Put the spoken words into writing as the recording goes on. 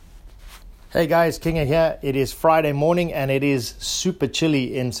Hey guys, Kinga here. It is Friday morning and it is super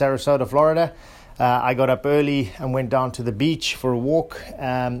chilly in Sarasota, Florida. I got up early and went down to the beach for a walk.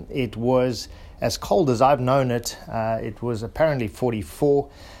 It was as cold as I've known it. It was apparently 44.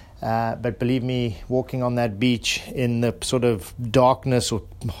 But believe me, walking on that beach in the sort of darkness or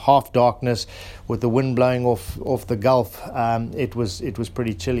half darkness with the wind blowing off the Gulf, it was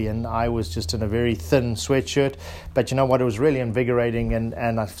pretty chilly, and I was just in a very thin sweatshirt. But you know what? It was really invigorating,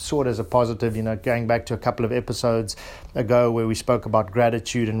 and I saw it as a positive. You know, going back to a couple of episodes ago where we spoke about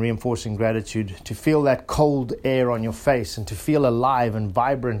gratitude and reinforcing gratitude, to feel that cold air on your face and to feel alive and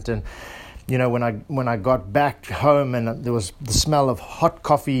vibrant. And you know, when I got back home and there was the smell of hot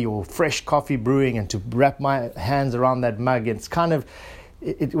coffee or fresh coffee brewing, and to wrap my hands around that mug,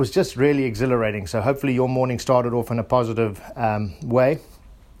 it was just really exhilarating. So hopefully your morning started off in a positive way.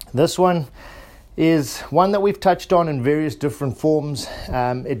 This one is one that we've touched on in various different forms.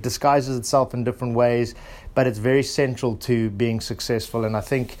 It disguises itself in different ways, but it's very central to being successful. And I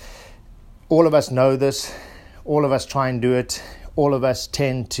think all of us know this. All of us try and do it. All of us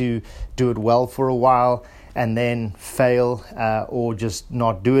tend to do it well for a while and then fail or just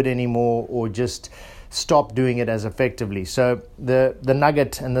not do it anymore, or just stop doing it as effectively. So the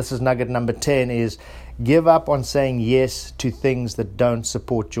nugget, and this is nugget number 10, is give up on saying yes to things that don't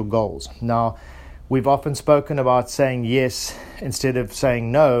support your goals. Now, we've often spoken about saying yes instead of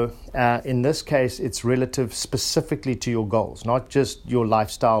saying no. In this case, it's relative specifically to your goals, not just your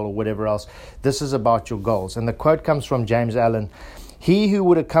lifestyle or whatever else. This is about your goals. And the quote comes from James Allen: "He who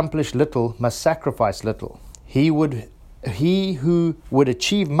would accomplish little must sacrifice little. He who would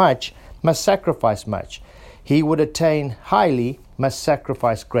achieve much must sacrifice much. He would attain highly must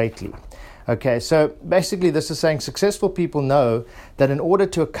sacrifice greatly." Okay, so basically this is saying successful people know that in order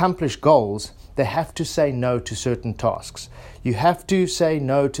to accomplish goals, they have to say no to certain tasks. You have to say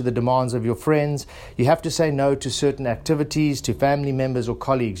no to the demands of your friends. You have to say no to certain activities, to family members or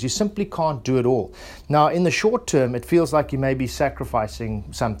colleagues. You simply can't do it all. Now, in the short term, it feels like you may be sacrificing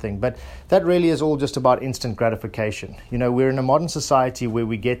something, but that really is all just about instant gratification. You know, we're in a modern society where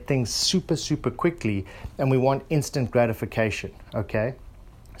we get things super, super quickly, and we want instant gratification, okay?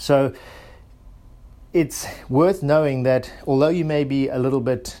 So it's worth knowing that although you may be a little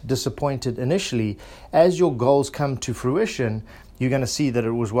bit disappointed initially, as your goals come to fruition, you're going to see that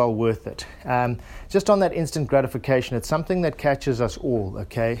it was well worth it. Just on that instant gratification, it's something that catches us all,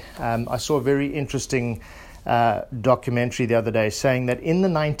 okay? I saw a very interesting documentary the other day saying that in the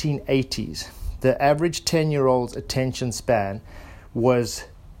 1980s, the average 10-year-old's attention span was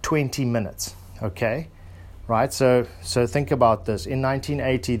 20 minutes, okay? Right? So think about this. In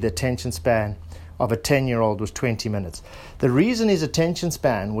 1980, the attention span of a 10-year-old was 20 minutes. The reason his attention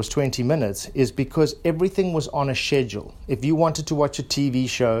span was 20 minutes is because everything was on a schedule. If you wanted to watch a TV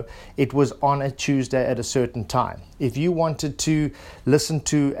show, it was on a Tuesday at a certain time. If you wanted to listen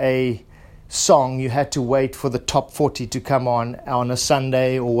to a song, you had to wait for the top 40 to come on a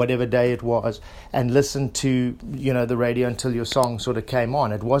Sunday or whatever day it was, and listen to, you know, the radio until your song sort of came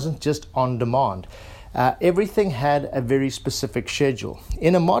on. It wasn't just on demand. Everything had a very specific schedule.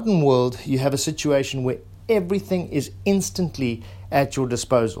 In a modern world, you have a situation where everything is instantly at your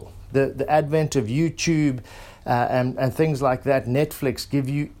disposal. The advent of YouTube and things like that, Netflix, give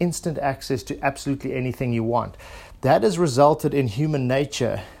you instant access to absolutely anything you want. That has resulted in human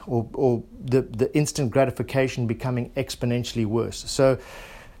nature or the instant gratification becoming exponentially worse. So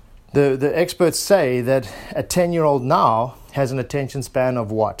the experts say that a 10-year-old now has an attention span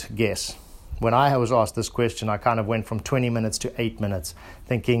of what? Guess. When I was asked this question, I kind of went from 20 minutes to 8 minutes,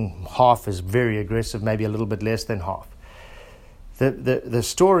 thinking half is very aggressive, maybe a little bit less than half. The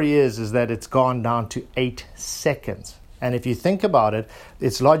story is that it's gone down to 8 seconds. And if you think about it,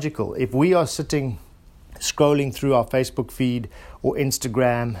 it's logical. If we are sitting scrolling through our Facebook feed or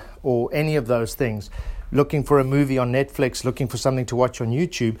Instagram or any of those things, looking for a movie on Netflix, looking for something to watch on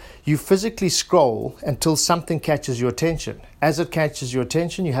YouTube, you physically scroll until something catches your attention. As it catches your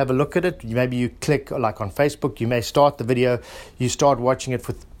attention, you have a look at it. Maybe you click, like on Facebook, you may start the video, you start watching it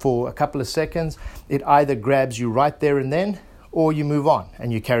for a couple of seconds. It either grabs you right there and then, or you move on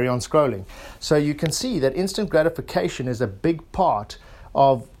and you carry on scrolling. So you can see that instant gratification is a big part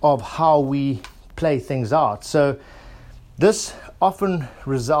of how we play things out. So this often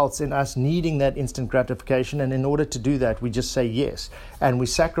results in us needing that instant gratification, and in order to do that, we just say yes, and we're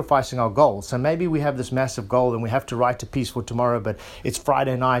sacrificing our goals. So maybe we have this massive goal and we have to write a piece for tomorrow, but it's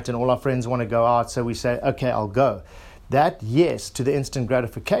Friday night and all our friends want to go out, so we say, okay, I'll go. That yes to the instant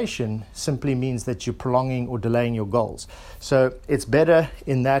gratification simply means that you're prolonging or delaying your goals. So it's better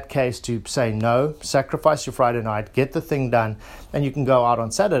in that case to say no, sacrifice your Friday night, get the thing done, and you can go out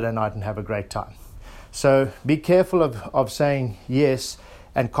on Saturday night and have a great time. So be careful of saying yes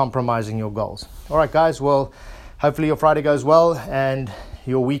and compromising your goals. All right, guys, well, hopefully your Friday goes well and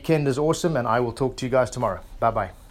your weekend is awesome, and I will talk to you guys tomorrow. Bye-bye.